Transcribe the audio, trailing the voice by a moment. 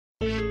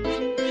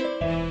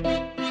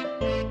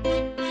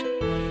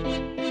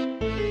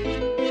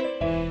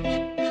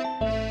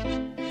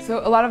So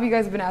a lot of you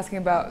guys have been asking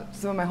about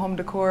some of my home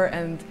decor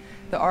and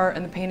the art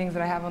and the paintings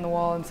that I have on the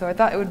wall, and so I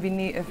thought it would be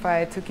neat if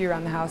I took you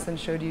around the house and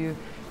showed you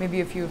maybe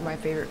a few of my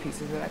favorite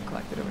pieces that I've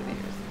collected over the years.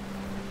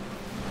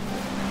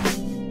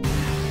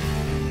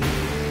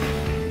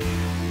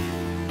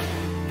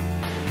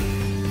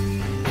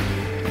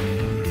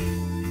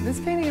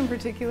 This painting in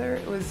particular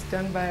was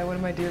done by one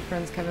of my dear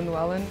friends, Kevin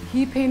Llewellyn.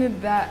 He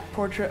painted that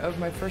portrait of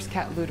my first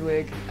cat,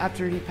 Ludwig,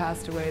 after he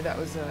passed away. That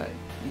was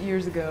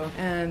years ago.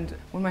 And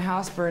when my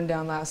house burned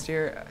down last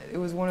year, it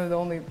was one of the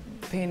only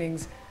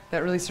paintings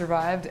that really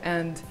survived.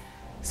 And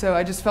so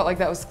I just felt like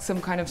that was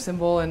some kind of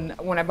symbol. And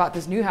when I bought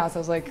this new house, I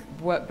was like,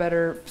 what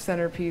better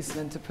centerpiece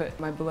than to put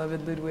my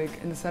beloved Ludwig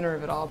in the center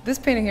of it all. This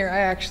painting here, I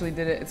actually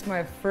did it. It's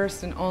my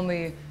first and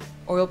only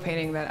oil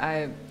painting that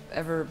I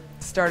ever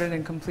started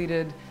and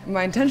completed.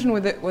 My intention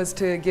with it was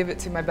to give it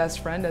to my best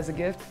friend as a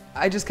gift.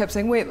 I just kept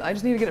saying, wait, I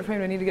just need to get it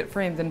framed, I need to get it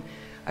framed. And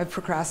I've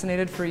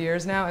procrastinated for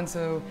years now, and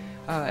so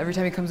every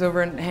time he comes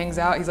over and hangs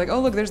out, he's like,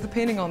 oh look, there's the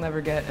painting I'll never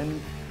get. And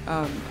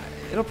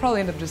it'll probably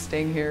end up just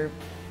staying here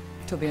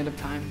till the end of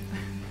time.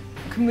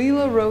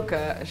 Camila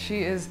Roca,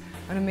 she is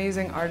an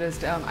amazing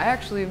artist. I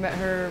actually met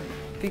her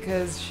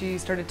because she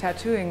started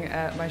tattooing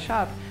at my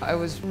shop. I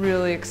was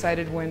really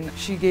excited when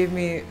she gave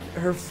me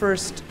her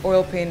first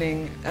oil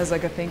painting as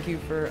like a thank you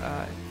for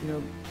you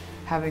know,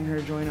 having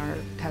her join our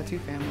tattoo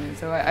family. And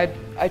so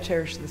I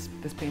cherish this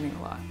painting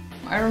a lot.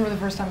 I remember the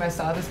first time I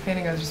saw this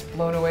painting, I was just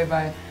blown away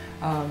by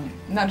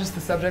not just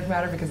the subject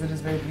matter, because it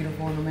is very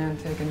beautiful and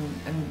romantic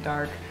and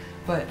dark,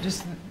 but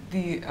just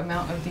the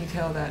amount of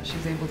detail that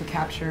she's able to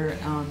capture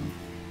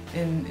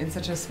in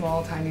such a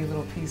small, tiny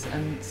little piece,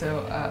 and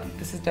so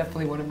this is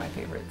definitely one of my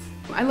favorites.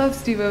 I love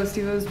Steve-O.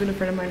 Steve-O's been a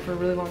friend of mine for a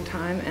really long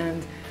time,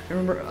 and I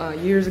remember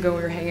years ago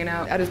we were hanging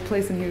out at his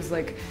place and he was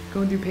like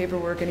going through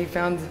paperwork and he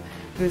found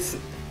this,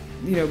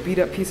 you know, beat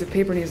up piece of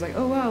paper and he was like,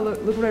 oh wow,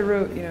 look what I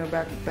wrote, you know,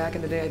 back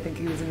in the day. I think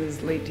he was in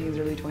his late teens,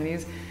 early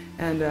 20s,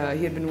 and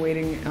he had been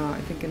waiting,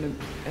 I think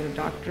at a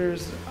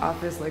doctor's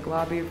office, like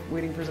lobby,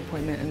 waiting for his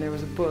appointment, and there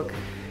was a book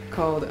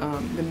called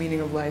The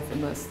Meaning of Life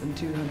in Less Than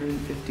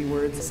 250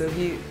 Words. So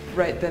he,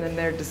 right then and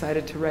there,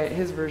 decided to write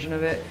his version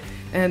of it.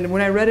 And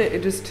when I read it,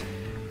 it just,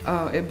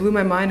 it blew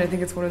my mind. I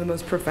think it's one of the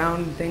most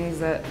profound things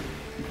that,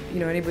 you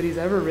know, anybody's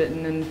ever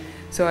written. And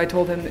so I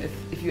told him,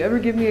 if you ever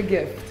give me a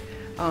gift,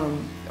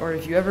 or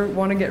if you ever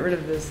want to get rid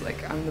of this,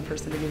 like, I'm the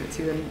person to give it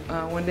to.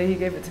 And one day he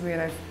gave it to me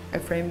and I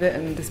framed it,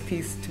 and this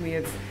piece, to me,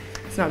 it's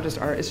not just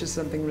art, it's just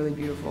something really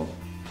beautiful.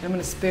 I'm going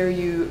to spare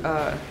you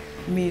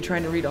me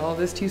trying to read all of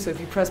this to you, so if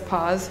you press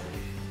pause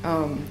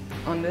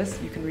on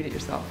this, you can read it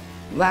yourself.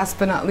 Last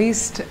but not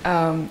least,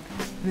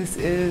 this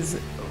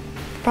is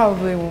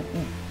probably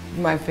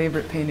my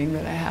favorite painting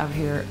that I have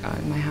here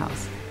in my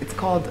house. It's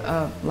called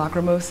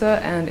Lacrimosa,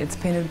 and it's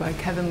painted by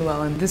Kevin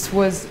Llewellyn. This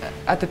was,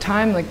 at the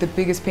time, like the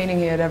biggest painting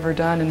he had ever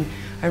done, and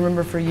I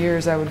remember for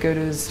years I would go to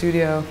his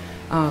studio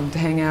to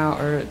hang out,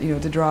 or, you know,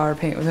 to draw or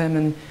paint with him,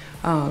 and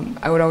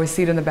I would always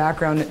see it in the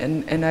background,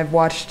 and I've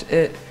watched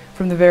it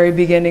from the very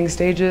beginning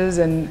stages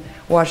and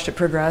watched it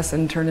progress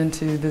and turn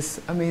into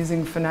this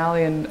amazing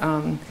finale.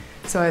 And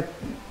so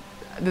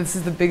this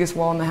is the biggest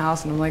wall in the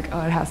house, and I'm like,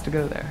 oh, it has to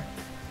go there.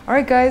 All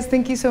right, guys,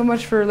 thank you so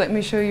much for letting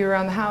me show you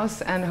around the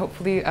house, and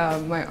hopefully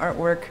my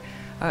artwork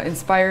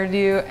inspired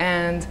you.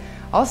 And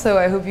also,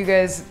 I hope you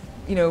guys,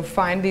 you know,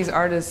 find these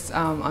artists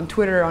on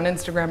Twitter, on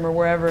Instagram, or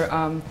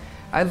wherever.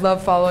 I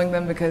love following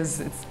them because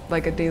it's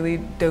like a daily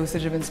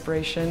dosage of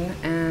inspiration,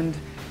 and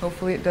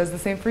hopefully it does the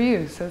same for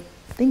you. So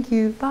thank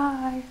you,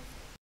 bye.